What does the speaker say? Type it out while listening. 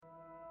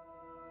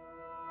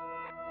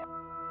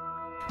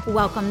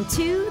Welcome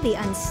to the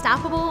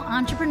Unstoppable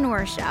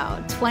Entrepreneur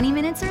Show, 20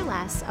 minutes or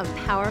less of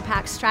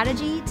power-packed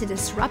strategy to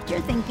disrupt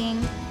your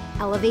thinking,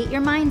 elevate your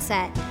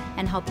mindset,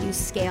 and help you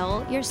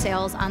scale your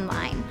sales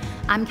online.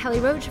 I'm Kelly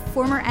Roach,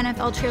 former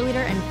NFL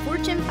cheerleader and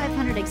Fortune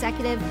 500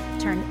 executive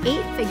turned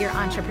 8-figure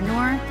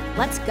entrepreneur.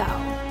 Let's go.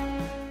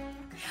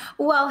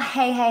 Well,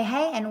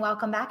 hey, and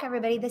welcome back,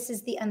 everybody. This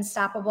is the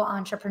Unstoppable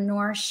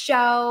Entrepreneur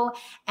Show,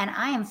 and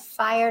I am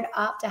fired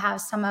up to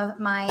have some of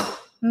my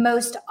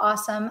most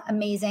awesome,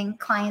 amazing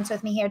clients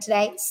with me here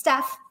today.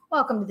 Steph,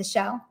 welcome to the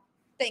show.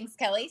 Thanks,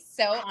 Kelly.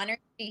 So honored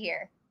to be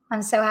here.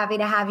 I'm so happy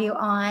to have you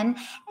on.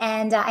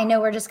 And I know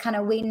we're just kind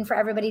of waiting for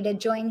everybody to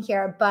join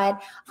here,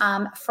 but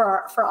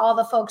for all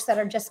the folks that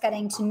are just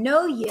getting to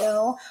know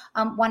you,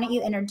 why don't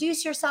you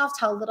introduce yourself,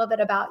 tell a little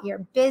bit about your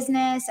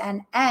business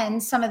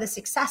and some of the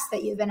success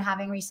that you've been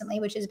having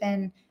recently, which has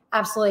been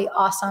absolutely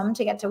awesome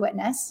to get to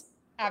witness.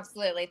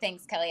 Absolutely.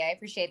 Thanks, Kelly. I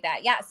appreciate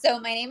that. Yeah. So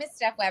my name is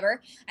Steph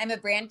Weber. I'm a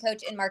brand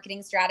coach and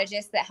marketing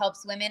strategist that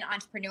helps women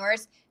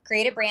entrepreneurs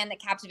create a brand that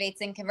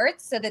captivates and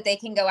converts so that they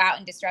can go out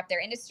and disrupt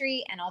their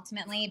industry and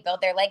ultimately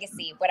build their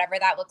legacy, whatever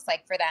that looks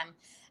like for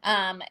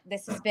them.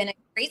 This has been a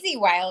crazy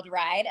wild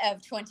ride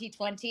of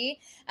 2020.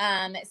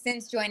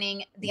 Since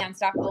joining the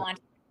Unstoppable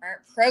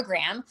Entrepreneur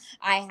program,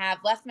 I have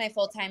left my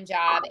full-time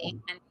job, and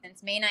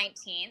since May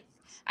 19th,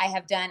 I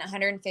have done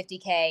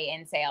 150K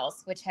in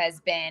sales, which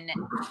has been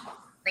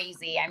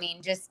crazy. I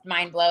mean, just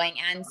mind blowing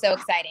and so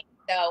exciting.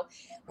 So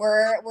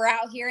we're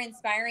out here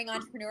inspiring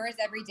entrepreneurs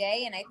every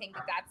day. And I think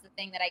that that's the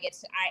thing that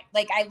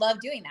I love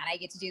doing that. I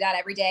get to do that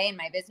every day in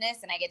my business,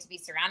 and I get to be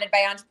surrounded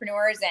by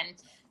entrepreneurs,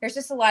 and there's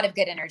just a lot of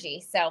good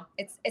energy. So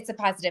it's a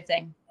positive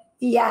thing.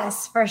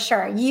 Yes, for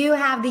sure. You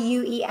have the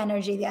UE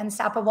energy, the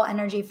unstoppable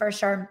energy for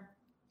sure.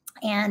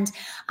 And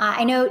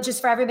I know,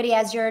 just for everybody,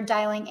 as you're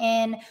dialing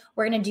in,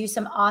 we're going to do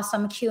some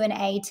awesome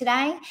Q&A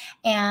today.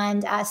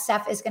 And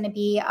Steph is going to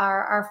be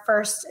our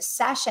first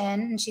session,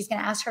 and she's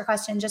going to ask her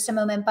question in just a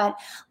moment. But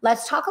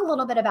let's talk a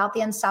little bit about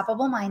the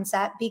unstoppable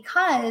mindset,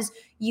 because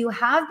you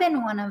have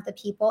been one of the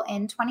people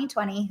in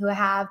 2020 who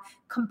have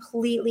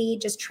completely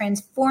just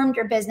transformed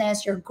your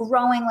business. You're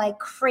growing like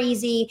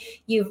crazy.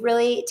 You've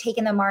really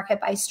taken the market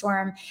by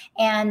storm.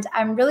 And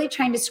I'm really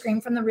trying to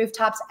scream from the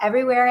rooftops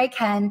everywhere I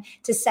can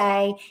to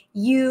say,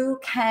 you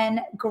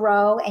can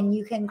grow, and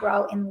you can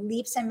grow in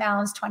leaps and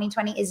bounds.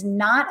 2020 is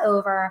not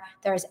over.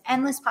 There's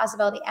endless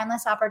possibility,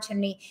 endless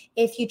opportunity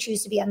if you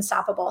choose to be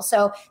unstoppable.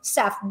 So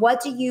Steph,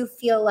 what do you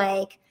feel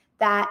like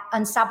that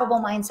unstoppable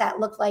mindset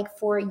looked like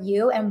for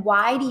you? And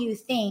why do you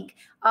think,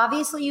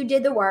 obviously you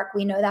did the work,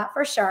 we know that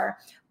for sure,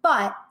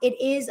 but it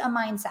is a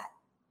mindset.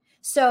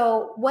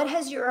 So what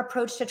has your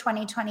approach to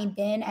 2020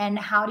 been, and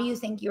how do you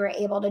think you were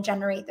able to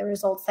generate the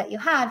results that you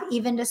have,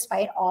 even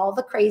despite all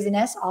the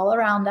craziness all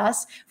around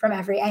us from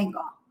every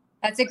angle?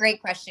 That's a great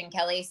question,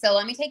 Kelly. So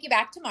let me take you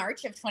back to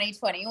March of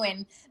 2020,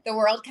 when the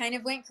world kind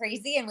of went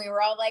crazy and we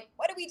were all like,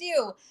 what do we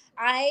do?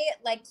 I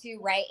like to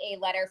write a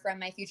letter from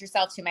my future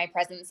self to my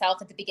present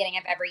self at the beginning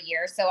of every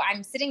year. So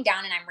I'm sitting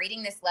down and I'm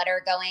reading this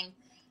letter going,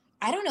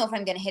 I don't know if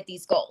I'm going to hit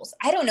these goals.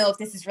 I don't know if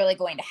this is really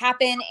going to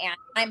happen. And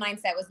my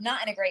mindset was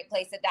not in a great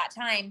place at that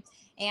time.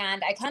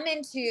 And I come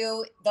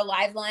into the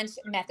live lunch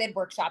method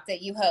workshop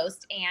that you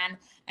host, and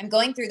I'm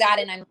going through that,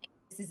 and I'm like,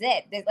 this is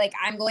it. Like,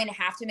 I'm going to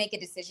have to make a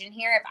decision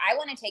here. If I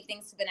want to take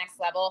things to the next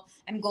level,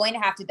 I'm going to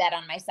have to bet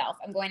on myself.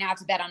 I'm going to have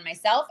to bet on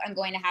myself. I'm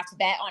going to have to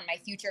bet on my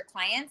future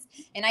clients.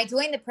 And I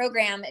joined the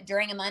program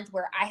during a month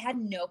where I had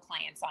no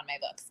clients on my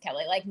books,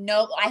 Kelly. Like,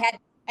 no, I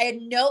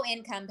had no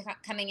income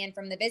coming in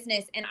from the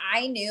business. And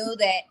I knew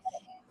that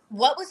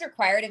what was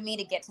required of me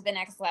to get to the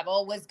next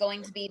level was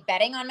going to be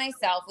betting on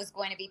myself, was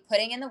going to be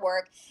putting in the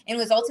work, and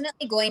was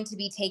ultimately going to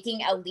be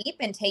taking a leap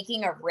and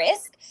taking a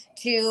risk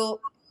to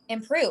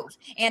improve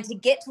and to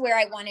get to where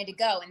I wanted to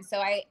go. And so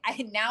I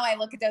now I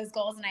look at those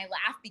goals and I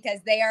laugh,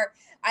 because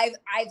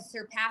I've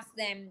surpassed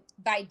them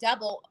by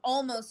double,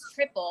 almost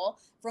triple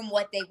from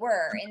what they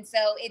were. And so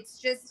it's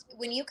just,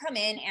 when you come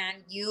in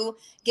and you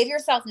give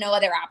yourself no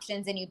other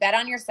options, and you bet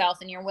on yourself,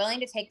 and you're willing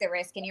to take the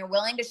risk, and you're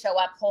willing to show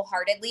up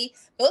wholeheartedly,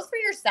 both for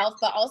yourself,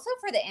 but also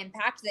for the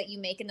impact that you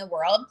make in the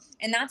world.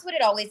 And that's what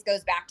it always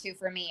goes back to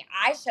for me.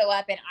 I show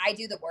up and I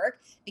do the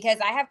work because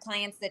I have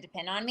clients that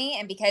depend on me,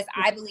 and because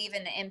I believe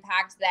in the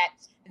impact that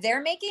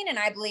they're making, and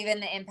I believe in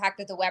the impact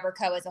that the Weber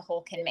Co. as a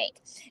whole can make.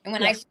 And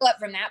when I show up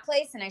from that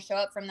place, and I show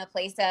up from the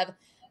place of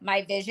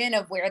my vision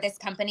of where this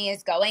company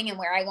is going and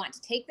where I want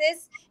to take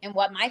this and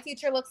what my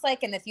future looks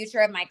like and the future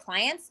of my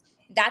clients,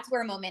 that's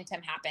where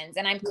momentum happens.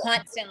 And I'm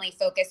constantly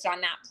focused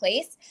on that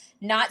place,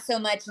 not so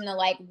much in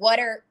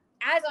the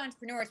as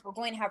entrepreneurs, we're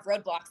going to have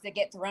roadblocks that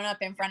get thrown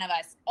up in front of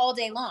us all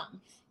day long.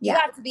 You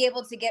have to be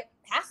able to get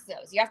past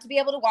those. You have to be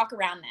able to walk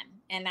around them.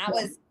 And that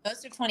was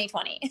most of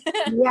 2020.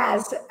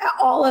 Yes,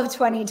 all of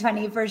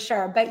 2020 for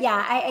sure. But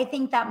yeah, I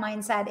think that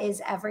mindset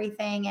is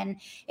everything. And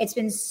it's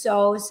been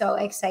so, so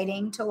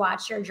exciting to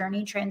watch your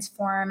journey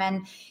transform.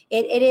 And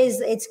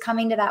it's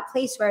coming to that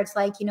place where it's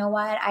like, you know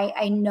what,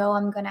 I know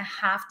I'm going to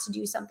have to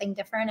do something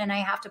different, and I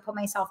have to put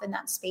myself in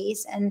that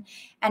space. And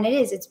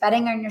it's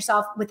betting on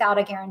yourself without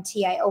a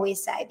guarantee, I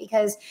always say,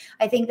 because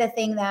I think the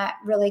thing that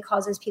really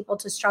causes people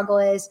to struggle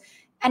is,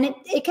 and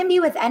it can be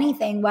with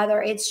anything, whether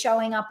it's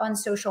showing up on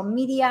social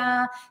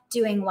media,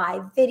 doing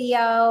live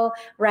video,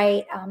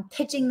 right?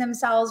 Pitching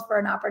themselves for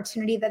an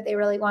opportunity that they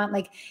really want.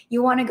 Like,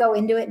 you want to go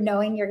into it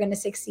knowing you're going to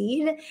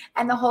succeed.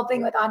 And the whole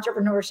thing with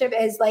entrepreneurship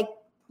is like,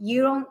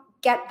 you don't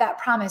get that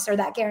promise or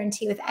that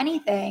guarantee with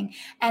anything.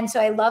 And so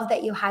I love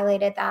that you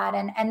highlighted that,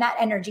 and that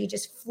energy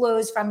just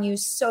flows from you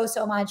so,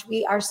 so much.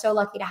 We are so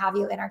lucky to have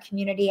you in our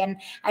community. And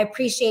I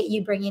appreciate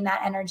you bringing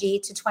that energy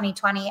to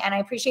 2020. And I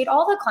appreciate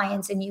all the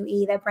clients in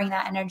UE that bring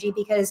that energy,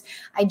 because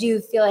I do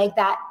feel like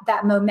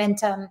that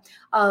momentum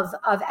of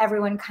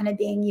everyone kind of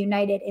being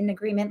united in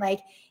agreement,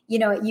 like, you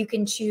know, you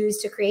can choose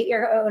to create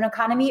your own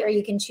economy, or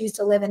you can choose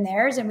to live in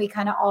theirs. And we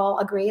kind of all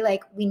agree,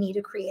 like, we need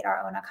to create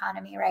our own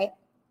economy, right?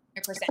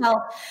 100%.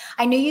 Well,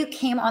 I knew you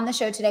came on the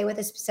show today with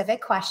a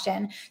specific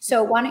question.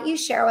 So why don't you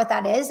share what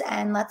that is,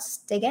 and let's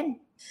dig in.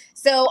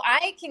 So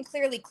I can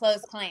clearly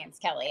close clients,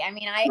 Kelly. I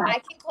mean, I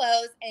can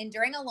close, and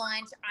during a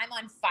launch, I'm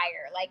on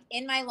fire. Like,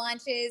 in my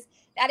launches,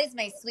 that is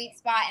my sweet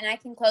spot, and I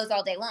can close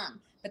all day long.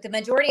 But the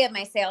majority of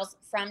my sales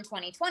from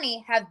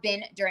 2020 have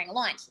been during a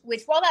launch,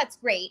 which, while that's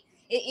great,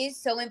 it is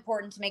so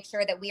important to make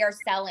sure that we are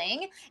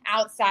selling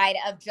outside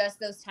of just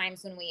those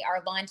times when we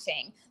are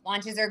launching.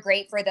 Launches are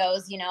great for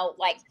those, you know,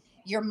 like,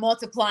 you're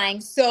multiplying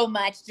so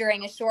much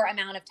during a short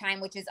amount of time,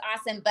 which is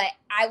awesome. But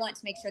I want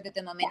to make sure that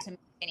the momentum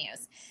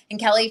continues. And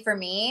Kelly, for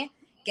me,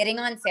 getting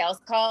on sales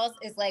calls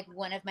is like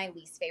one of my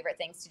least favorite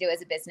things to do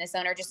as a business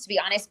owner, just to be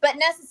honest, but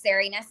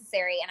necessary.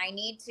 And I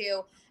need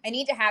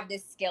to have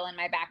this skill in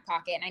my back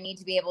pocket, and I need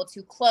to be able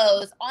to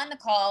close on the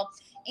call.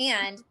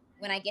 And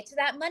when I get to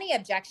that money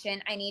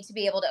objection, I need to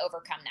be able to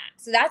overcome that.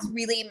 So that's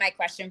really my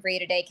question for you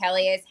today,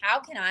 Kelly, is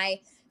how can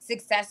I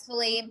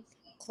successfully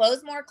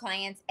close more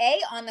clients, A,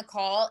 on the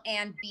call,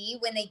 and B,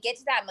 when they get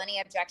to that money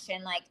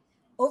objection, like,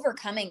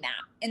 overcoming that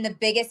in the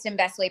biggest and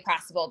best way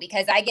possible,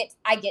 because I get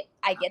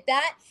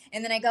that.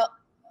 And then I go,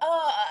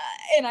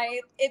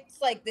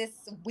 it's like this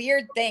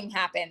weird thing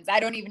happens.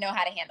 I don't even know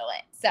how to handle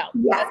it. So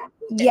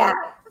yeah,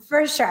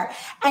 for sure.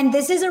 And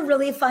this is a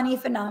really funny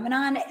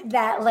phenomenon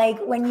that, like,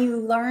 when you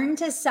learn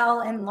to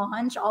sell and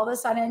launch, all of a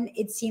sudden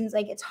it seems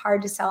like it's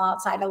hard to sell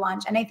outside of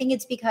launch. And I think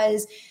it's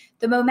because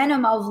the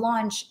momentum of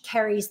launch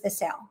carries the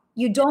sale.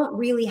 You don't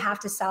really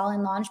have to sell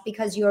and launch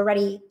because you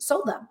already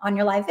sold them on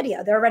your live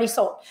video. They're already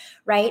sold,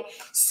 right?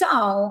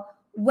 So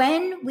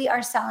when we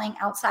are selling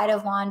outside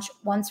of launch,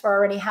 once we're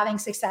already having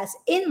success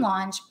in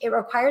launch, it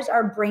requires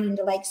our brain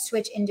to, like,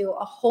 switch into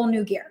a whole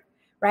new gear,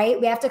 right?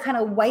 We have to kind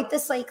of wipe the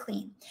slate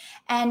clean.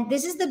 And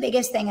this is the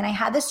biggest thing. And I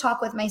had this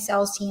talk with my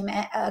sales team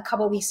a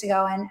couple of weeks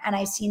ago, and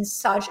I've seen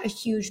such a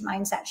huge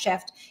mindset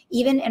shift,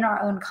 even in our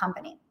own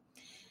company.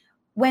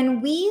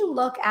 When we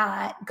look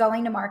at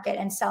going to market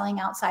and selling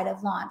outside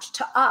of launch,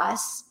 to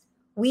us,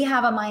 we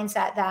have a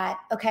mindset that,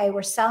 okay,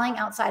 we're selling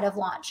outside of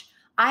launch.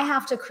 I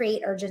have to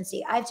create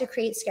urgency. I have to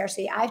create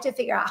scarcity. I have to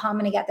figure out how I'm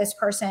going to get this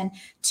person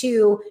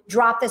to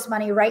drop this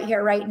money right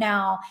here, right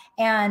now.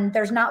 And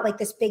there's not like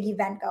this big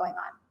event going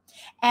on.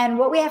 And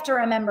what we have to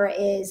remember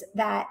is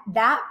that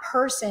that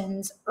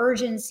person's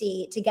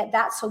urgency to get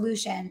that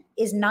solution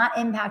is not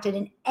impacted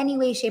in any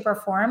way, shape, or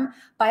form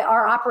by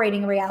our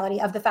operating reality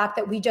of the fact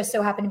that we just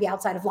so happen to be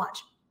outside of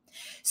launch.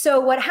 So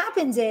what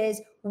happens is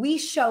we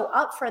show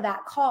up for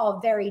that call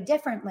very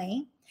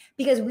differently,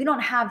 because we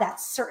don't have that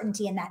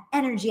certainty and that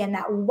energy and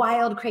that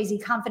wild, crazy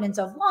confidence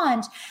of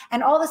launch.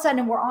 And all of a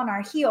sudden we're on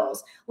our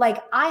heels.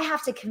 Like, I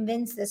have to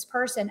convince this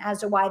person as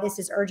to why this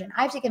is urgent.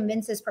 I have to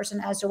convince this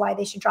person as to why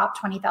they should drop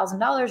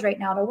 $20,000 right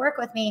now to work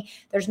with me.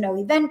 There's no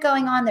event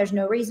going on. There's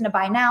no reason to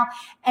buy now.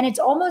 And it's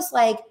almost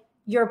like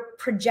you're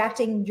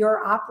projecting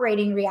your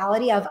operating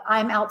reality of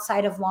I'm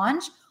outside of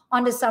launch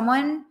onto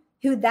someone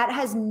who that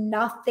has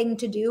nothing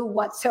to do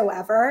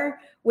whatsoever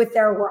with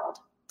their world.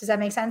 Does that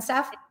make sense,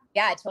 Steph?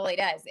 Yeah, it totally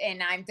does.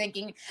 And I'm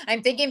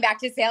thinking back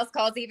to sales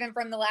calls even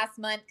from the last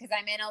month, because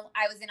I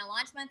was in a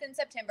launch month in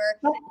September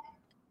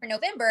for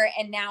November,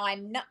 and now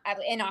I'm not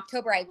in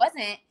October. I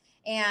wasn't,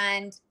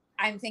 and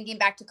I'm thinking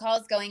back to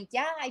calls going,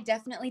 yeah, I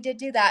definitely did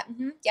do that.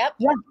 Mm-hmm. Yep.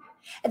 Yeah,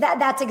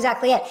 that's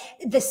exactly it.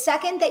 The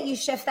second that you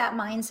shift that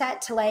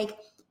mindset to, like,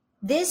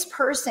 this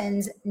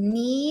person's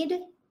need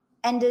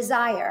and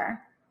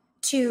desire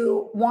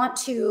to want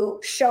to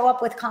show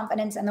up with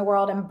confidence in the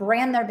world and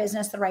brand their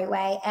business the right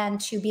way and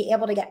to be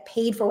able to get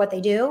paid for what they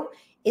do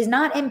is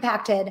not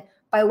impacted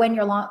by when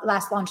your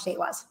last launch date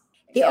was.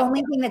 The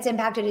only thing that's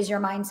impacted is your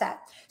mindset.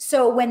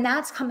 So when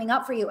that's coming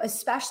up for you,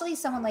 especially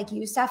someone like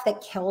you, Steph,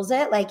 that kills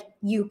it, like,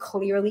 you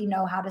clearly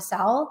know how to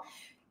sell,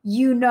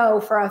 you know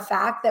for a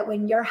fact that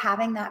when you're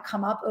having that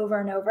come up over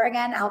and over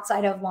again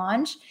outside of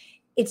launch,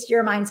 it's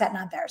your mindset,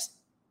 not theirs.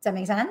 Does that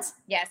make sense?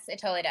 Yes, it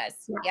totally does.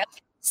 Yeah. Yep.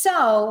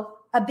 So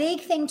a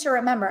big thing to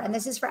remember, and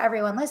this is for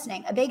everyone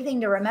listening, a big thing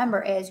to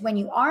remember is when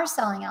you are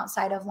selling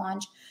outside of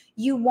launch,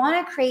 you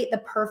want to create the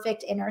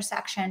perfect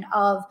intersection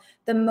of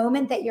the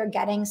moment that you're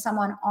getting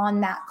someone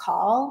on that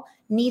call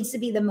needs to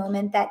be the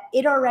moment that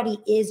it already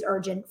is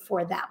urgent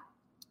for them.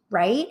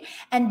 Right.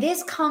 And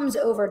this comes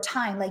over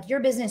time. Like your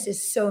business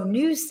is so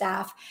new,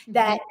 Steph,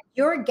 that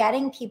you're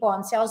getting people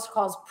on sales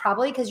calls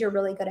probably because you're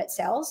really good at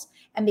sales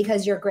and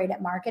because you're great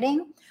at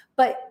marketing.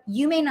 But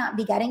you may not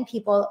be getting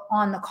people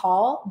on the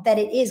call that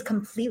it is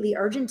completely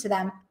urgent to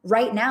them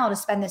right now to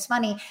spend this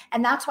money.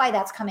 And that's why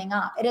that's coming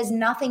up. It has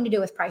nothing to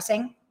do with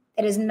pricing.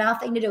 It has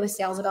nothing to do with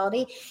sales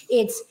ability.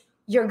 It's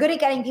you're good at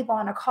getting people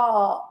on a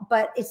call,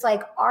 but it's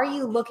like, are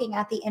you looking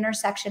at the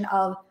intersection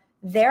of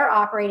their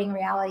operating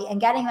reality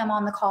and getting them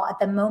on the call at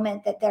the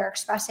moment that they're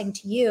expressing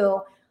to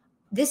you,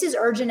 this is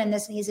urgent and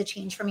this needs to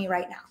change for me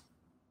right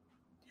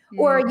now.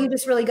 Or are you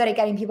just really good at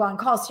getting people on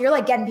calls? So you're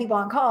like getting people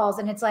on calls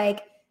and it's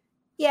like,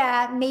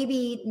 yeah,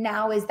 maybe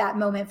now is that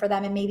moment for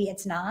them and maybe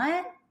it's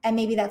not. And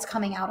maybe that's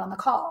coming out on the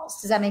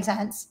calls. Does that make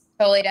sense?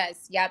 Totally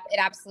does. Yep, it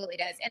absolutely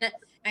does. And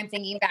I'm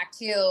thinking back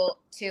to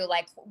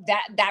like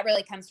that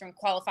really comes from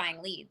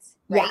qualifying leads,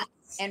 right?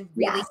 Yes. And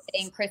really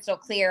staying crystal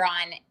clear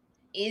on,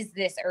 is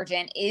this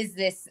urgent? Is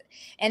this,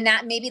 and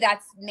that maybe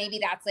that's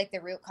like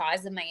the root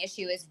cause of my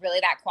issue is really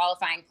that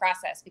qualifying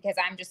process, because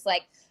I'm just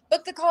like,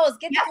 book the calls,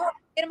 get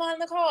them on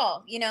the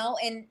call, you know,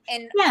 and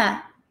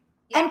yeah.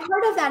 And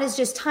part of that is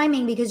just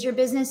timing because your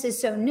business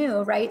is so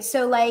new, right?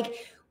 So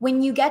like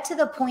when you get to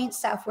the point,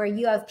 Steph, where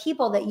you have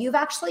people that you've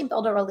actually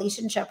built a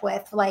relationship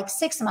with for like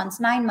 6 months,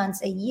 9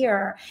 months, a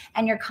year,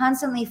 and you're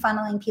constantly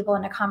funneling people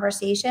into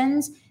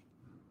conversations,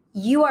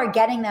 you are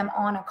getting them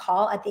on a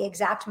call at the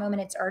exact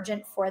moment it's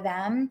urgent for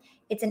them.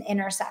 It's an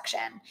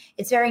intersection.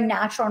 It's very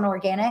natural and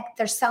organic.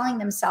 They're selling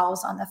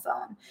themselves on the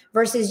phone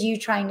versus you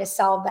trying to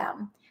sell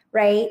them.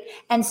 Right.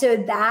 And so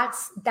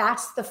that's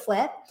the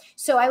flip.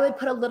 So I would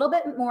put a little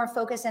bit more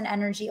focus and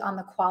energy on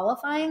the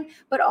qualifying,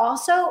 but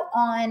also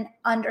on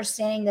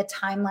understanding the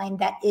timeline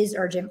that is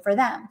urgent for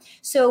them.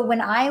 So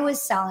when I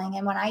was selling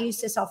and when I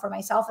used to sell for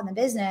myself in the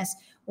business,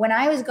 when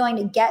I was going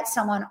to get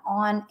someone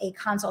on a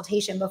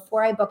consultation,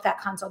 before I booked that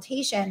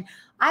consultation,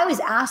 I was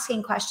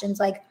asking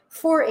questions like,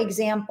 for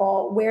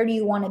example, where do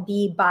you want to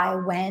be by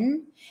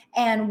when?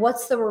 And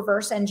what's the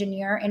reverse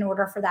engineer in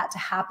order for that to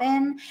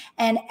happen?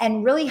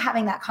 And really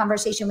having that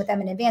conversation with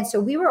them in advance. So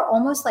we were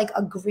almost like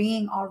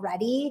agreeing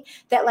already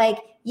that like,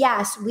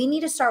 yes, we need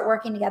to start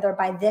working together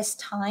by this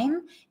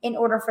time in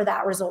order for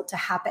that result to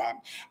happen.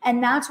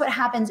 And that's what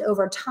happens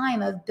over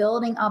time of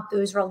building up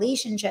those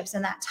relationships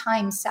and that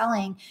time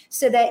selling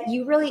so that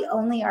you really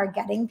only are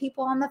getting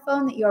people on the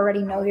phone that you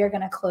already know you're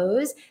going to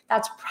close.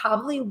 That's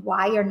probably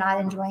why you're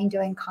not enjoying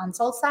doing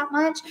consults that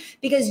much,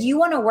 because you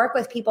want to work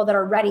with people that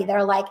are ready.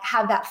 They're like,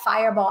 have that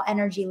fireball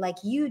energy like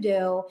you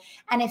do.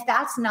 And if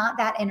that's not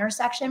that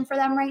intersection for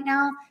them right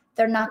now,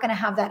 they're not going to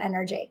have that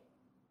energy.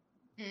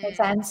 Make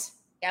sense?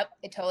 Yep,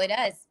 it totally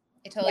does.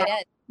 It totally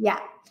does. Yeah.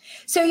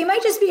 So you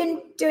might just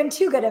be doing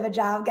too good of a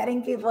job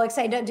getting people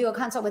excited to do a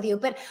consult with you.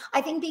 But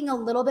I think being a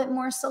little bit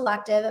more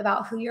selective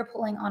about who you're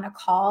pulling on a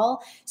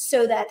call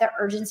so that the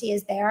urgency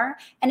is there.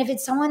 And if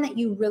it's someone that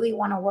you really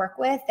want to work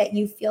with, that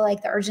you feel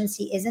like the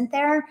urgency isn't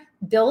there,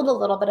 build a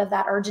little bit of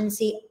that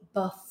urgency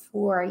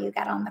before you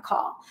get on the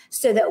call.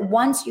 So that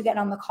once you get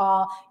on the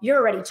call, you're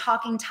already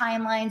talking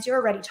timelines, you're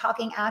already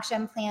talking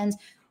action plans.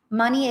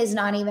 Money is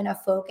not even a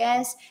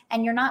focus.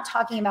 And you're not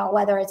talking about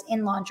whether it's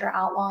in launch or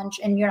out launch.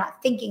 And you're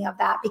not thinking of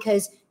that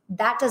because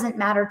that doesn't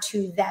matter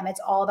to them. It's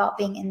all about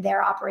being in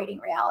their operating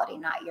reality,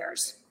 not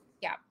yours.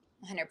 Yeah,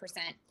 100%.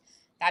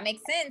 That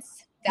makes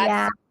sense.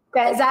 Yeah.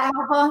 Is that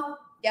helpful?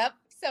 Yep.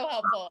 So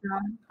helpful.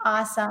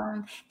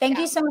 Awesome. Thank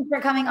you so much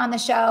for coming on the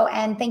show.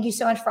 And thank you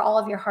so much for all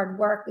of your hard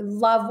work. We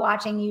love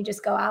watching you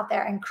just go out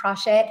there and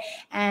crush it.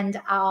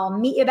 And I'll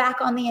meet you back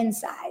on the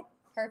inside.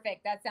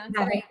 Perfect. That sounds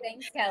great.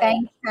 Thanks, Kelly.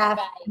 Thanks, Steph.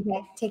 Bye.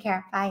 Okay, take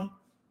care. Bye.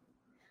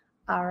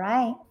 All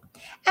right.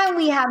 And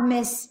we have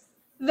Miss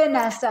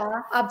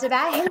Vanessa up to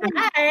bat.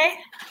 Hi.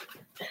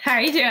 How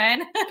are you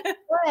doing?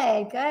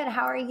 Good.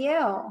 How are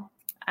you?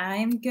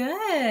 I'm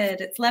good.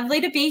 It's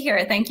lovely to be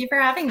here. Thank you for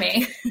having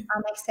me.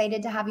 I'm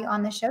excited to have you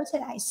on the show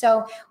today.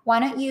 So why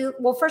don't you,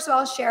 well, first of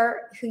all,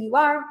 share who you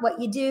are, what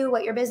you do,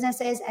 what your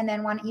business is, and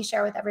then why don't you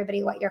share with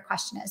everybody what your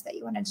question is that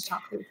you wanted to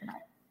talk through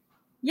tonight?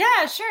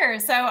 Yeah, sure.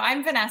 So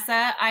I'm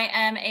Vanessa. I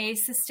am a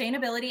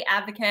sustainability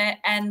advocate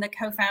and the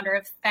co-founder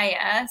of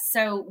Thea.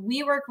 So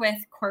we work with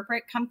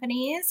corporate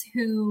companies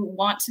who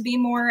want to be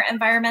more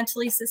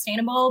environmentally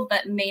sustainable,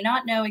 but may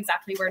not know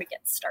exactly where to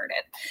get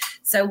started.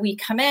 So we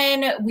come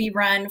in, we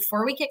run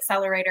 4-week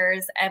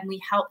accelerators, and we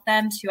help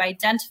them to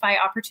identify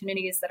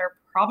opportunities that are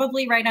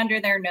probably right under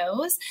their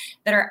nose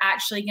that are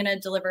actually going to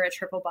deliver a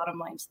triple bottom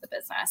line to the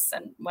business.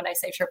 And when I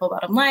say triple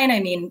bottom line, I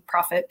mean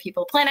profit,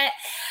 people, planet.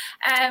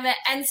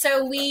 And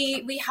so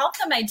we help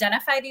them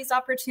identify these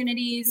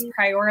opportunities,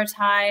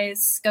 prioritize,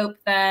 scope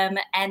them,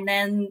 and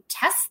then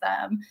test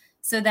them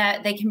so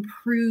that they can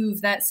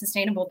prove that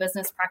sustainable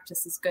business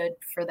practice is good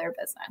for their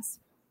business.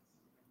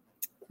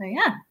 So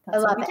yeah, I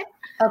love it.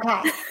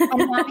 Okay.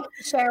 And why don't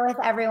you share with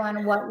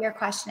everyone what your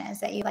question is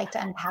that you'd like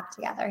to unpack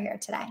together here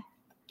today?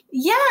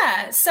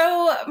 Yeah.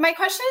 So my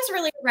question is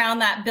really around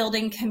that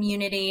building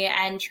community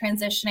and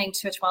transitioning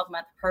to a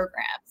 12-month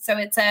program. So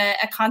it's a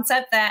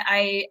concept that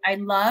I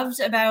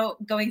loved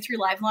about going through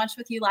live launch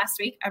with you last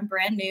week. I'm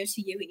brand new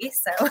to UES,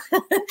 so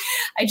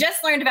I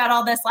just learned about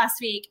all this last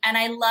week. And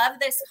I love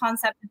this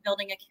concept of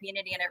building a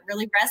community, and it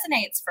really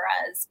resonates for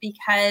us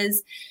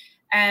because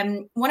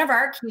one of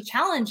our key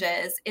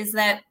challenges is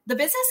that the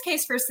business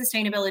case for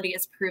sustainability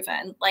is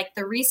proven. Like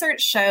the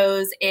research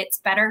shows it's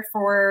better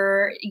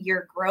for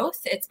your growth,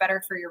 it's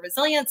better for your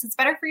resilience, it's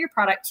better for your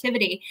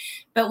productivity.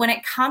 But when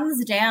it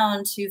comes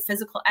down to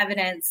physical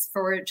evidence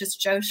for just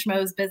Joe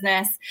Schmo's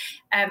business,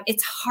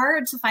 it's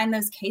hard to find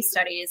those case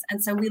studies.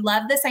 And so we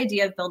love this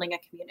idea of building a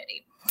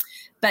community.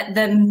 But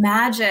the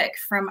magic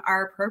from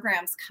our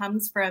programs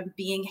comes from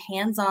being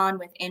hands-on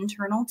with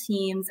internal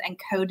teams and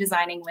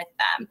co-designing with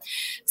them.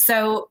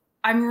 So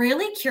I'm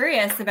really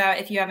curious about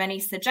if you have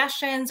any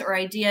suggestions or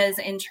ideas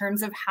in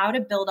terms of how to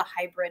build a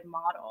hybrid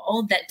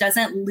model that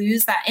doesn't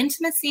lose that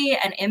intimacy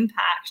and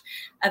impact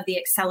of the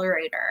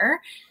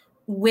accelerator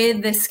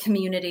with this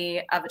community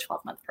of a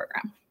 12-month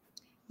program.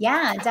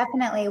 Yeah,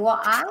 definitely.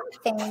 Well, I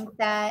think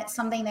that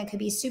something that could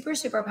be super,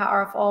 super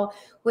powerful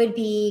would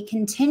be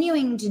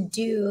continuing to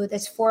do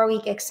this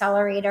 4-week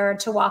accelerator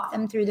to walk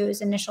them through those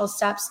initial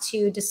steps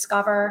to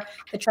discover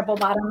the triple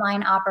bottom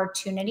line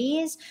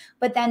opportunities,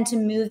 but then to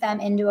move them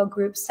into a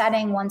group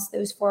setting once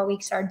those 4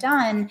 weeks are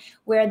done,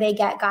 where they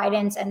get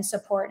guidance and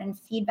support and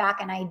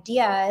feedback and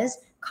ideas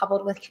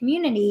coupled with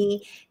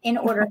community in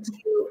order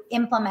to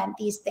implement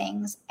these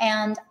things.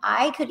 And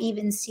I could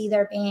even see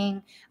there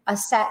being a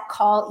set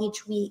call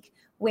each week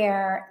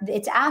where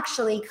it's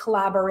actually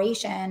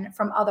collaboration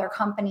from other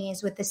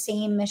companies with the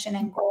same mission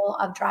and goal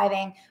of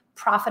driving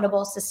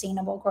profitable,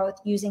 sustainable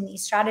growth using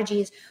these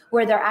strategies,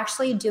 where they're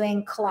actually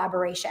doing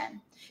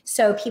collaboration.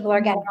 So people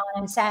are getting on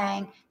and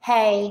saying,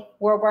 hey,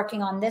 we're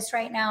working on this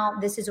right now.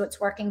 This is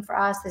what's working for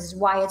us. This is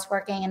why it's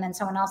working. And then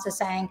someone else is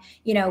saying,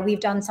 you know, we've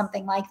done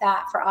something like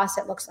that for us.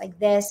 It looks like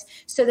this.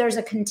 So there's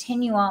a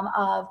continuum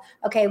of,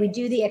 okay, we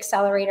do the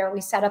accelerator,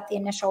 we set up the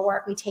initial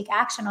work, we take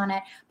action on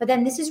it. But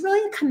then this is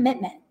really a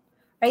commitment,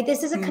 right?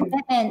 This is a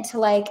commitment to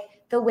like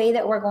the way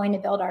that we're going to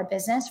build our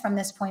business from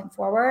this point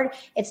forward.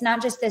 It's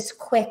not just this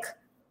quick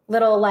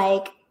little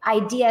like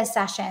idea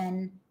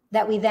session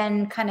that we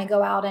then kind of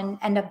go out and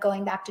end up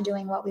going back to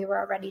doing what we were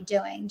already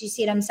doing. Do you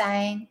see what I'm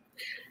saying?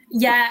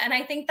 Yeah, and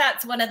I think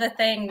that's one of the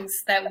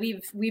things that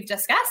we've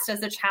discussed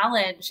as a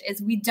challenge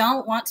is we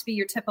don't want to be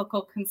your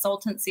typical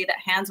consultancy that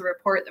hands a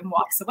report and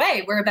walks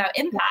away. We're about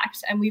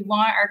impact, and we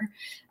want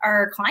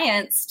our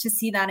clients to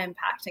see that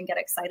impact and get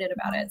excited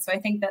about it. So I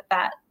think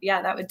that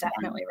would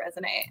definitely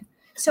resonate.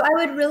 So I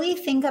would really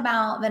think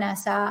about,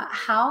 Vanessa,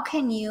 how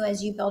can you,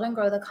 as you build and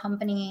grow the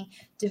company,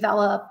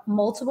 develop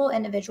multiple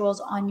individuals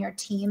on your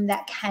team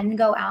that can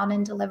go out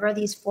and deliver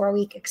these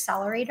 4-week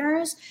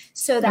accelerators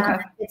so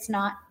that it's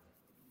not,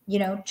 you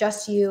know,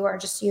 just you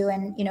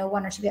and, you know,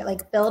 one or two people,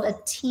 like build a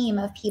team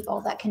of people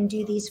that can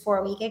do these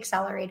 4-week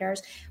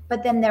accelerators,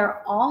 but then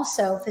they're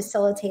also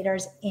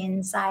facilitators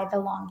inside the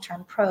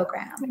long-term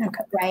program,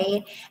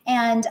 right?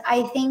 And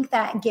I think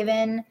that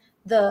given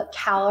the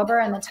caliber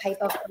and the type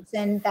of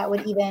person that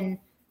would even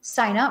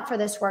sign up for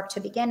this work to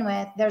begin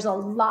with, there's a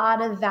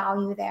lot of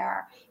value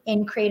there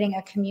in creating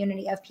a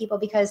community of people,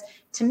 because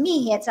to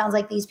me, it sounds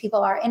like these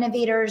people are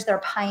innovators, they're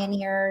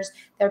pioneers,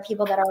 they're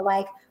people that are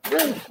like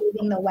really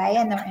paving the way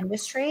in their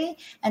industry.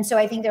 And so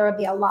I think there would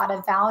be a lot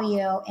of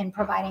value in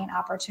providing an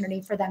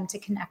opportunity for them to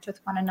connect with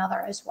one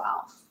another as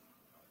well.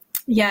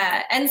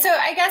 Yeah. And so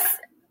I guess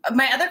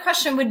my other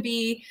question would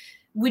be,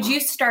 would you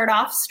start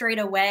off straight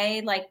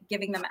away, like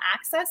giving them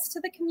access to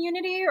the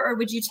community, or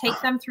would you take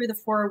them through the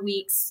 4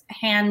 weeks,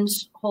 hand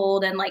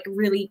hold, and like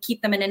really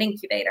keep them in an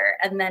incubator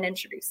and then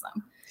introduce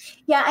them?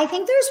 Yeah, I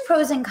think there's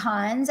pros and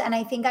cons, and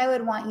I think I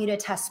would want you to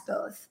test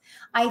both.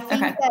 I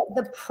think that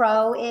the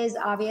pro is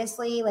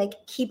obviously like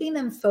keeping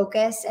them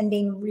focused and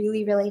being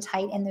really, really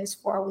tight in those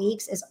 4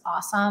 weeks is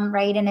awesome,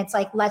 right? And it's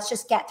like, let's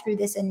just get through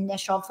this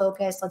initial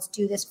focus. Let's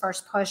do this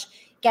first push,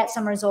 get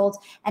some results,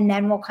 and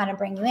then we'll kind of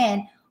bring you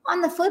in. On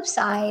the flip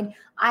side,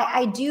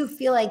 I do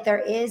feel like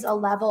there is a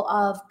level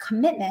of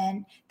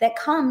commitment that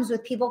comes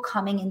with people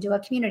coming into a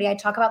community. I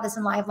talk about this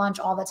in live launch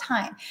all the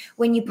time.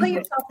 When you put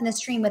yourself in the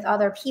stream with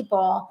other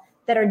people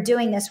that are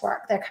doing this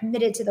work, they're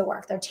committed to the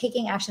work, they're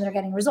taking action, they're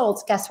getting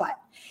results, guess what?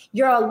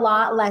 You're a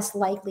lot less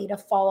likely to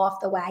fall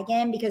off the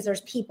wagon because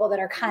there's people that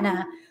are kind of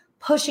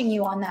pushing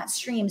you on that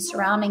stream,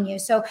 surrounding you.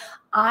 So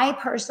I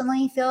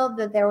personally feel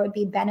that there would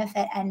be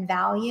benefit and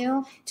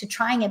value to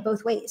trying it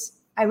both ways.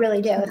 I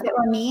really do. If it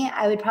were me,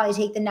 I would probably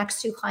take the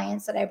next 2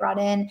 clients that I brought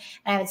in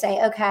and I would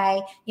say,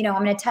 okay, you know,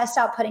 I'm going to test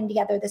out putting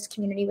together this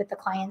community with the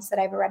clients that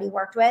I've already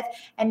worked with.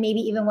 And maybe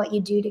even what you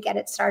do to get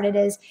it started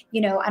is, you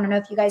know, I don't know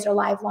if you guys are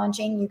live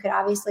launching, you could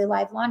obviously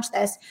live launch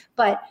this,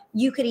 but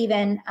you could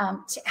even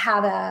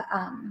have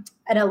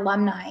an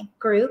alumni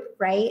group,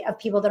 right, of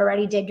people that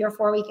already did your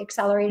 4-week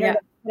accelerator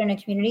in a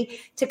community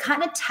to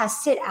kind of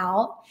test it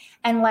out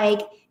and like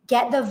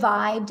get the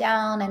vibe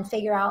down and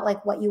figure out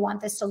like what you want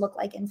this to look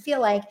like and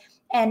feel like.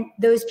 And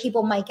those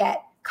people might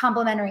get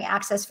complimentary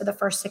access for the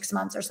first 6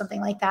 months or something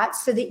like that,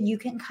 so that you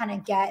can kind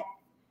of get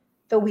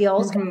the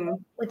wheels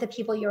going with the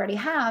people you already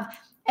have.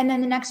 And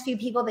then the next few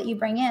people that you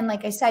bring in,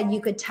 like I said,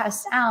 you could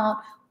test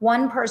out.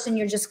 One person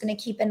you're just going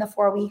to keep in the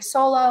 4-week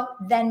solo,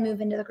 then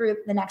move into the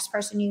group. The next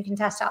person you can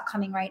test out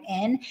coming right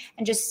in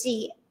and just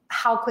see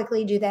how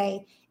quickly do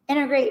they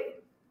integrate,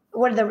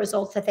 what are the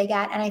results that they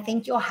get. And I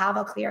think you'll have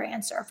a clear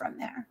answer from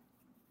there.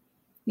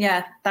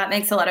 Yeah, that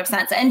makes a lot of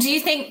sense. And do you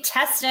think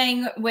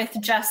testing with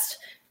just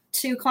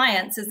 2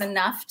 clients is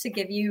enough to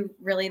give you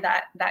really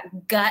that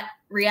gut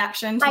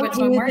reaction to which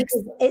one works?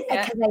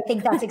 Because I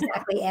think that's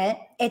exactly it.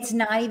 It's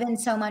not even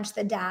so much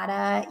the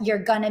data. You're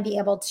going to be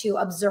able to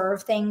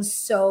observe things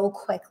so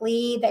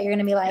quickly that you're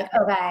going to be like,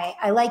 okay,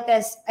 I like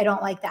this. I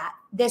don't like that.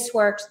 This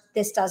works.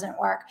 This doesn't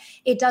work.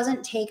 It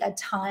doesn't take a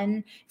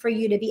ton for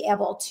you to be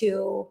able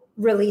to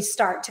really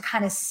start to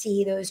kind of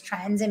see those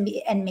trends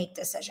and make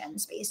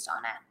decisions based on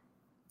it.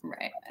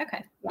 Right.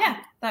 Okay. Yeah,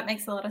 that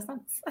makes a lot of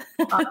sense.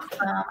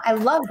 Awesome. I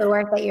love the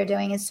work that you're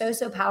doing. It's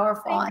so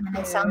powerful. Thank and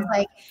you. It sounds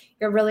like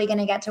you're really going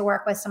to get to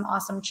work with some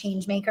awesome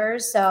change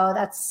makers. So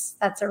that's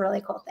a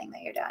really cool thing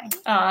that you're doing.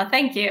 Oh,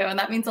 thank you. And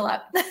that means a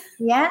lot.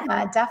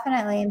 Yeah,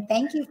 definitely. And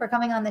thank you for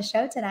coming on the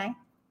show today.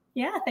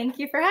 Yeah. Thank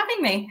you for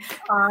having me.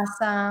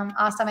 Awesome.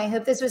 Awesome. I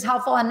hope this was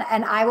helpful and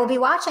I will be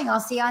watching.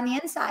 I'll see you on the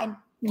inside.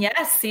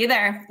 Yes. See you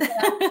there.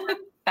 Yeah.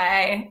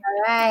 Bye.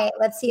 All right.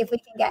 Let's see if we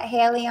can get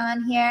Haley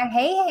on here.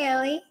 Hey,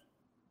 Haley.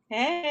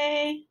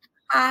 Hey.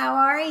 How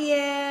are you?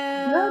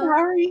 Good.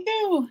 How are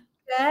you?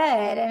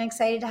 Good. I'm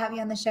excited to have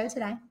you on the show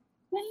today.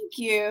 Thank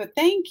you.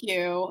 Thank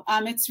you.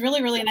 It's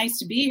really, really nice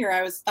to be here.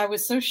 I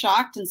was so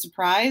shocked and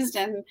surprised,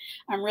 and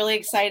I'm really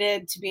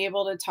excited to be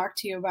able to talk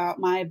to you about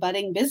my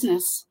budding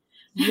business.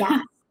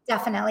 Yeah.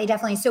 Definitely.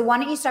 So why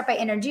don't you start by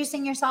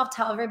introducing yourself,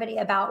 tell everybody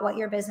about what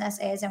your business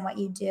is and what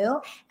you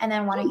do, and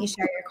then why don't you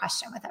share your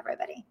question with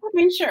everybody?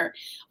 Okay, sure.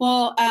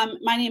 Well,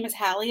 my name is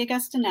Hallie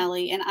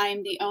Augustinelli, and I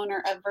am the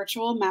owner of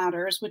Virtual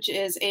Matters, which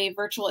is a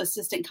virtual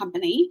assistant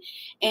company.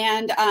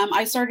 And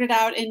I started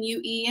out in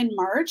UE in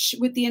March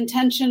with the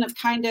intention of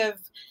kind of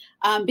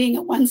being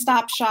a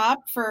one-stop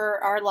shop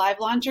for our live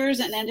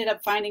launchers, and ended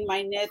up finding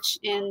my niche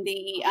in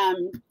the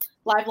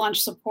live launch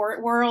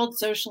support world,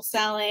 social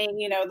selling,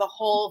 the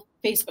whole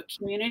Facebook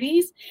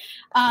communities.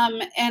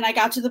 And I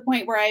got to the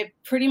point where I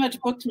pretty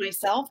much booked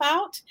myself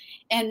out.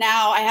 And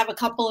now I have a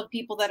couple of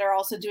people that are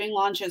also doing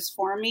launches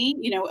for me,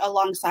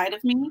 alongside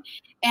of me.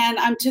 And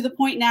I'm to the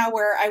point now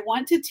where I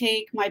want to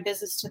take my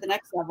business to the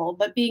next level.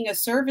 But being a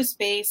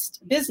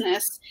service-based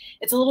business,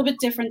 it's a little bit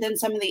different than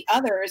some of the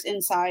others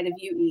inside of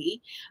UE.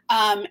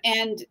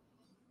 And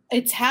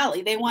it's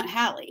Hallie. They want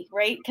Hallie,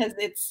 right? Because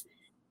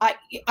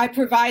I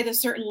provide a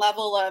certain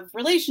level of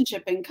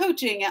relationship and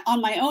coaching on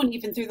my own,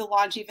 even through the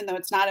launch, even though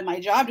it's not in my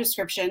job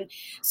description.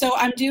 So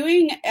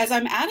as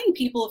I'm adding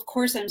people, of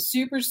course, I'm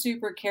super,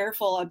 super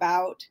careful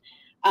about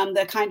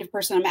the kind of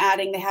person I'm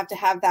adding. They have to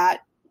have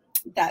that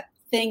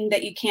thing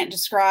that you can't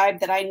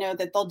describe, that I know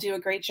that they'll do a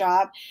great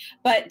job.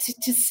 But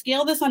to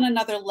scale this on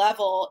another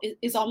level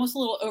is almost a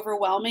little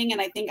overwhelming.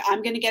 And I think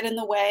I'm going to get in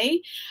the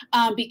way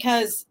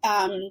because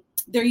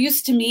they're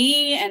used to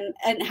me,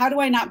 and how do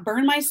I not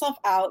burn myself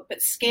out,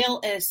 but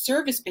scale a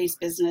service-based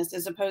business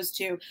as opposed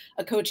to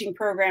a coaching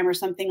program or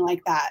something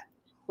like that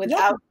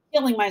without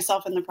killing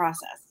myself in the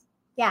process?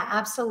 Yeah,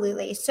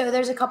 absolutely. So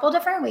there's a couple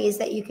different ways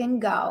that you can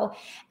go.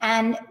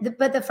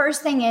 But the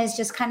first thing is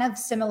just kind of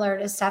similar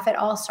to Steph. It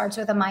all starts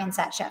with a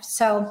mindset shift.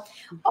 So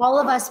all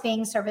of us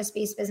being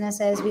service-based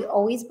businesses, we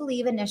always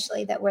believe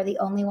initially that we're the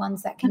only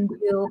ones that can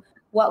do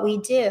what we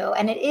do.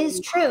 And it is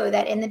true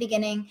that in the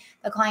beginning,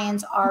 the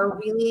clients are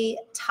really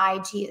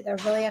tied to you. They're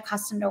really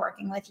accustomed to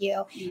working with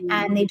you,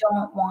 and they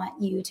don't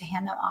want you to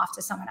hand them off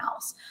to someone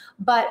else.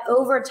 But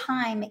over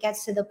time, it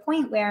gets to the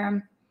point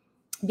where,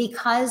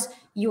 because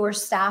your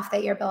staff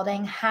that you're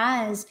building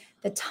has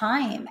the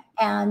time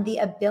and the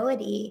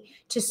ability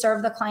to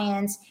serve the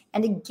clients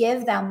and to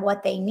give them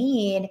what they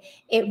need,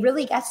 it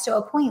really gets to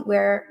a point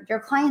where your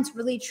clients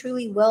really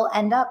truly will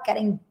end up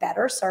getting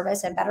better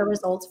service and better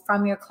results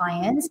from your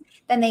clients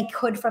than they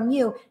could from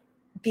you,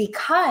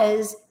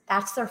 because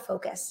that's their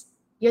focus.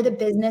 You're the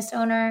business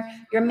owner,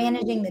 you're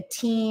managing the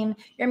team,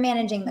 you're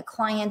managing the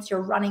clients,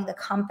 you're running the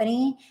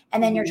company,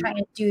 and then you're trying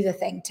to do the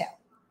thing too,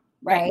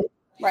 right?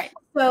 Right.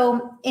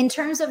 So in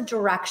terms of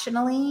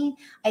directionally,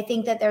 I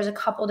think that there's a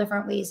couple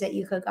different ways that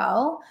you could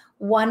go.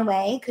 One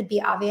way could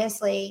be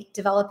obviously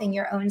developing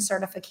your own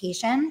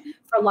certification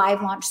for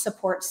live launch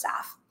support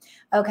staff.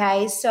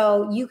 Okay.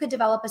 So you could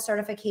develop a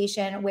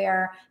certification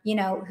where,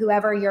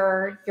 whoever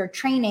you're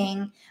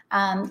training,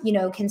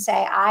 can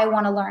say, I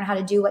want to learn how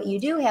to do what you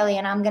do, Haley,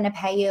 and I'm going to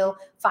pay you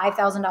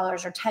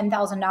 $5,000 or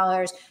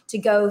 $10,000 to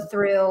go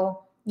through,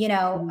 a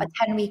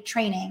 10-week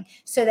training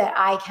so that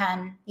I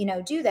can,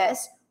 do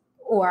this.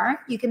 Or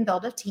you can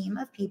build a team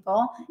of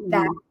people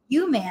that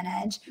you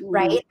manage,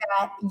 right?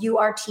 That you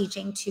are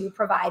teaching to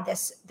provide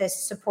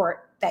this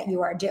support that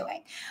you are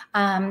doing.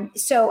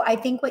 So I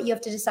think what you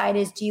have to decide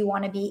is, do you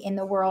want to be in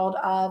the world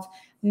of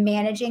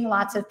managing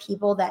lots of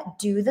people that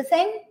do the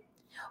thing?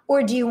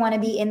 Or do you want to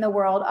be in the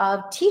world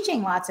of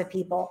teaching lots of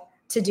people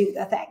to do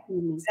the thing?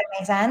 Does that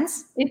make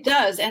sense? It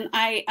does. And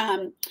I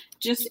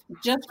just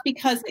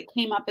because it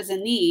came up as a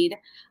need,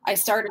 I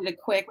started a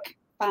quick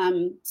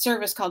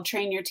service called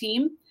Train Your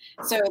Team.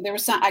 So there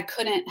was I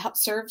couldn't help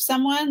serve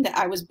someone that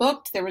I was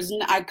booked.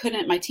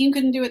 My team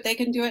couldn't do it. They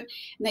couldn't do it.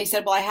 And they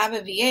said, well, I have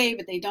a VA,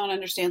 but they don't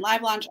understand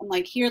live launch. I'm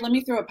like, here, let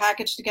me throw a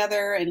package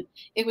together. And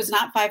it was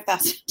not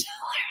 $5,000.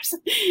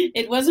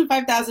 It wasn't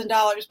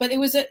 $5,000, but it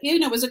was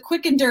it was a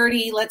quick and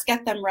dirty, let's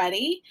get them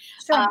ready.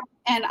 Sure.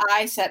 And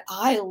I said,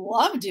 I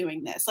love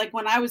doing this. Like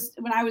when I was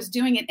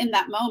doing it in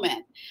that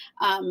moment,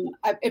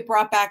 it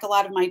brought back a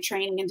lot of my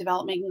training and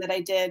development that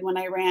I did when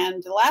I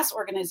ran the last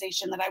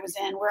organization that I was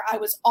in, where I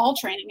was all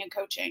training and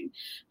coaching.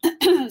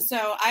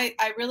 So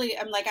I really,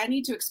 I'm like, I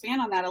need to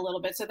expand on that a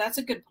little bit. So that's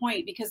a good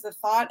point, because the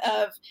thought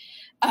of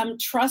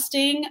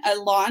trusting a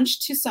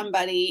launch to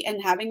somebody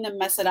and having them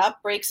mess it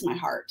up breaks my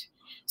heart.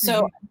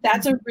 So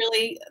that's a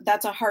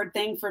hard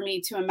thing for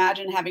me to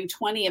imagine, having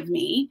 20 of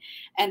me,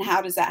 and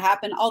how does that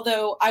happen?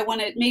 Although I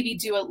want to maybe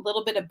do a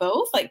little bit of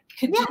both, like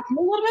could you do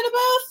a little bit of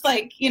both,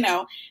 like,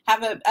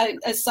 have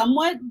a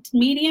somewhat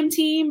medium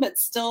team, but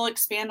still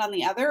expand on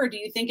the other? Or do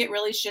you think it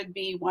really should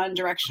be one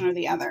direction or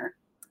the other?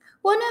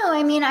 Well, no,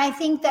 I mean, I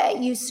think that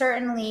you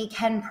certainly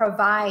can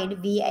provide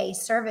VA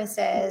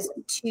services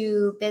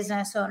to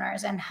business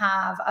owners and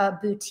have a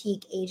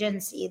boutique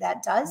agency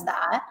that does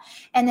that.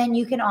 And then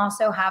you can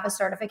also have a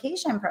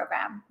certification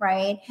program,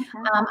 right?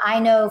 I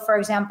know, for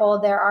example,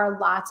 there are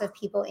lots of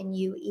people in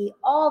UE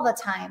all the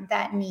time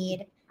that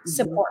need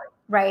support,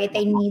 right?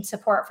 They need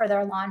support for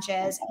their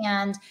launches.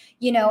 And,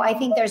 I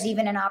think there's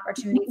even an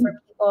opportunity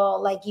for people,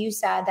 like you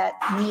said, that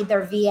need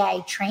their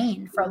VA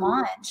trained for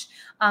launch,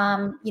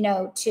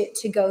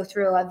 to go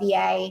through a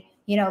VA,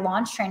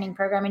 launch training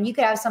program. And you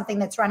could have something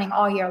that's running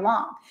all year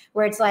long,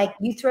 where it's like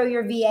you throw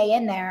your VA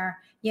in there,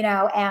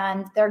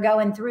 and they're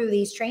going through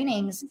these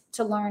trainings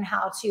to learn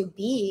how to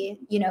be,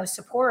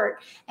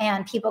 support,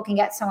 and people can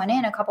get someone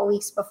in a couple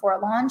weeks before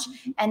launch,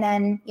 and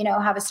then,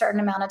 have a certain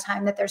amount of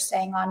time that they're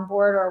staying on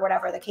board, or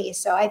whatever the case.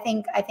 So I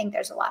think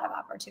there's a lot of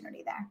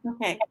opportunity there.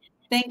 Okay.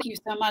 Thank you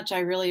so much. I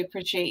really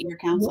appreciate your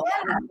counsel.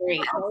 Yeah, that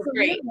was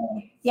great.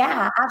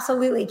 Yeah,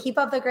 absolutely. Keep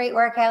up the great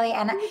work, Haley.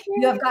 And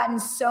you have gotten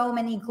so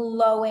many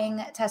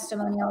glowing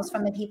testimonials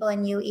from the people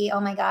in UE. Oh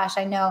my gosh,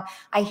 I know.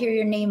 I hear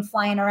your name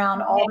flying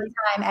around all the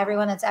time.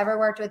 Everyone that's ever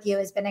worked with you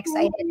has been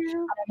excited. I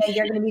know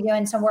you're going to be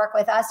doing some work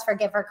with us for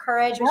Give Her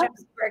Courage, which I'm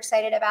super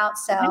excited about.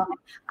 So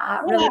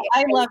really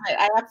I love it.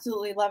 I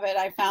absolutely love it.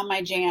 I found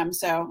my jam.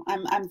 So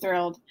I'm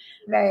thrilled.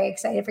 Very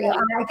excited for you.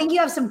 I think you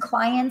have some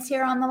clients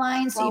here on the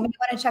line, so you may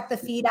want to check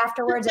the feed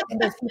afterwards. I think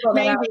there's people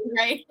that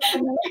right.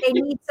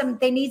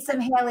 They need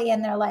some Haley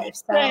in their life.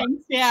 So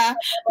thanks. Yeah.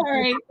 All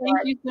right. Thank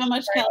you so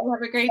much, Kelly.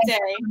 Have a great day.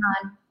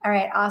 All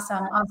right.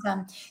 Awesome.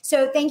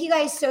 So thank you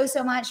guys so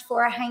much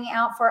for hanging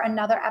out for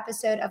another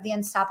episode of the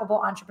Unstoppable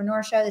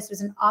Entrepreneur Show. This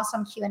was an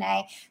awesome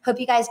Q&A. Hope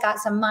you guys got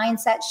some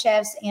mindset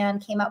shifts and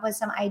came up with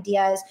some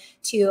ideas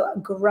to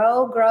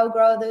grow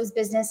those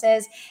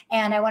businesses.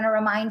 And I want to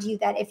remind you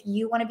that if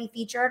you want to be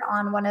featured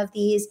on one of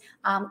these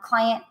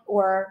client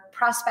or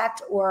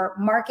prospect or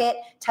market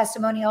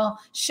testimonial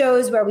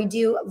shows where we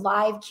do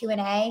live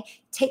Q&A,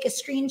 take a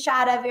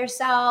screenshot of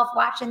yourself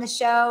watching the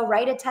show,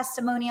 write a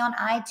testimony on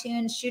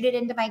iTunes, shoot it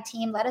into my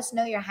team. Let us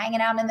know you're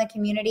hanging out in the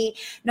community.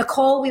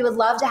 Nicole, we would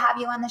love to have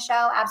you on the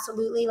show.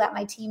 Absolutely. Let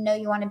my team know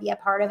you want to be a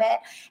part of it.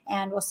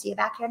 And we'll see you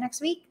back here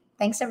next week.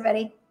 Thanks,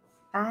 everybody.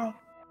 Bye.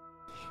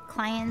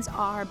 Clients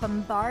are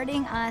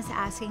bombarding us,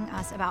 asking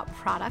us about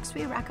products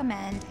we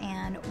recommend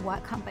and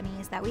what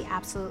companies that we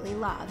absolutely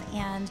love.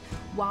 And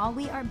while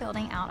we are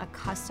building out a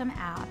custom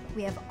app,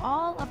 we have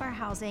all of our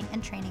housing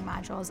and training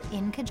modules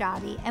in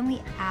Kajabi, and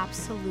we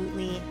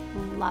absolutely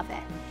love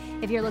it.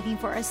 If you're looking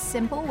for a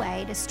simple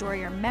way to store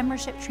your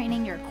membership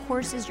training, your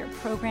courses, your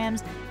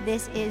programs,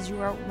 this is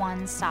your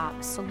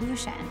one-stop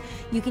solution.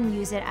 You can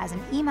use it as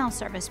an email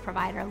service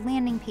provider,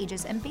 landing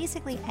pages, and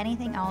basically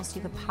anything else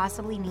you could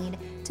possibly need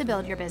to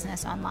build your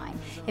business online.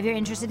 If you're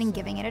interested in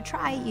giving it a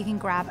try, you can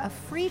grab a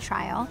free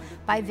trial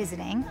by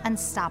visiting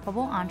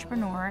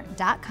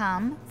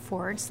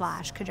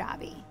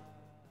unstoppablentrepreneur.com/Kajabi.